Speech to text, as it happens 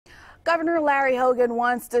Governor Larry Hogan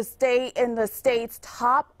wants to stay in the state's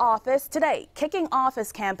top office today, kicking off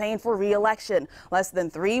his campaign for re-election less than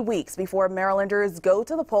 3 weeks before Marylanders go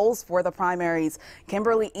to the polls for the primaries.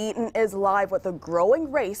 Kimberly Eaton is live with the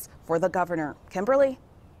growing race for the governor. Kimberly?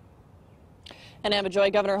 And Emma Joy,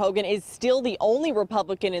 Governor Hogan is still the only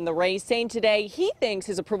Republican in the race, saying today he thinks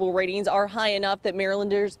his approval ratings are high enough that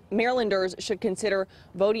Marylanders should consider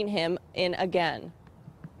voting him in again.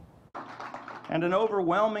 And an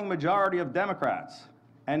overwhelming majority of Democrats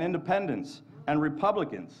and independents and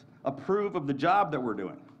Republicans approve of the job that we're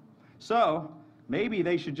doing. So maybe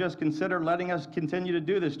they should just consider letting us continue to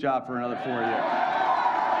do this job for another 4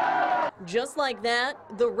 years. Just like that,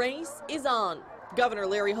 the race is on. Governor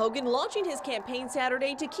Larry Hogan launching his campaign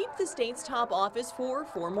Saturday to keep the state's top office for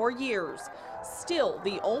 4 more years. Still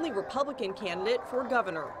the only Republican candidate for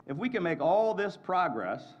governor. If we can make all this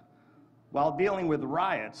progress while dealing with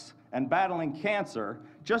riots and battling cancer,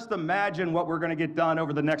 just imagine what we're going to get done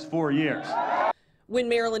over the next 4 years. When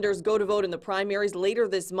Marylanders go to vote in the primaries later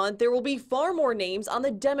this month, there will be far more names on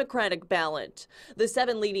the Democratic ballot. The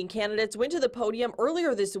 7 leading candidates went to the podium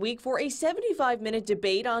earlier this week for a 75-minute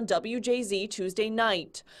debate on WJZ Tuesday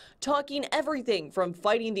night, talking everything from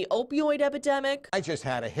fighting the opioid epidemic. I just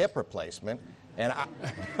had a hip replacement, and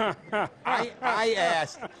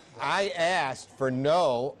I asked for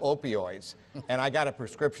no opioids, and I got a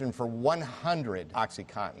prescription for 100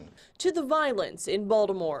 OxyContin. To the violence in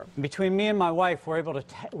Baltimore. Between me and my wife, we're able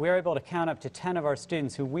to count up to 10 of our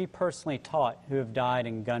students who we personally taught who have died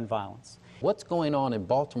in gun violence. What's going on in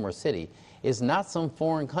Baltimore City is not some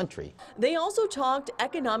foreign country. They also talked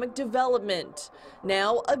economic development.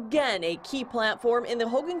 Now, again, a key platform in the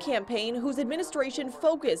Hogan campaign whose administration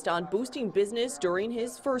focused on boosting business during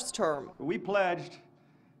his first term. We pledged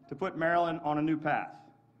to put Maryland on a new path,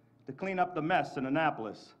 to clean up the mess in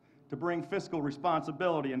Annapolis, to bring fiscal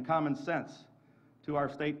responsibility and common sense to our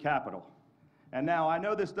state capital. And now, I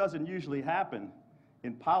know this doesn't usually happen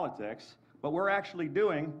in politics, but we're actually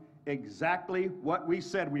doing exactly what we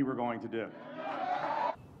said we were going to do.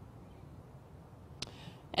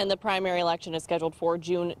 And the primary election is scheduled for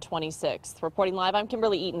June 26th. Reporting live, I'm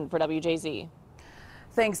Kimberly Eaton for WJZ.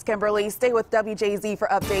 Thanks, Kimberly. Stay with WJZ for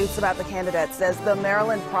updates about the candidates as the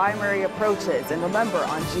Maryland primary approaches. And remember,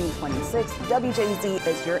 on June 26th, WJZ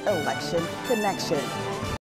is your election connection.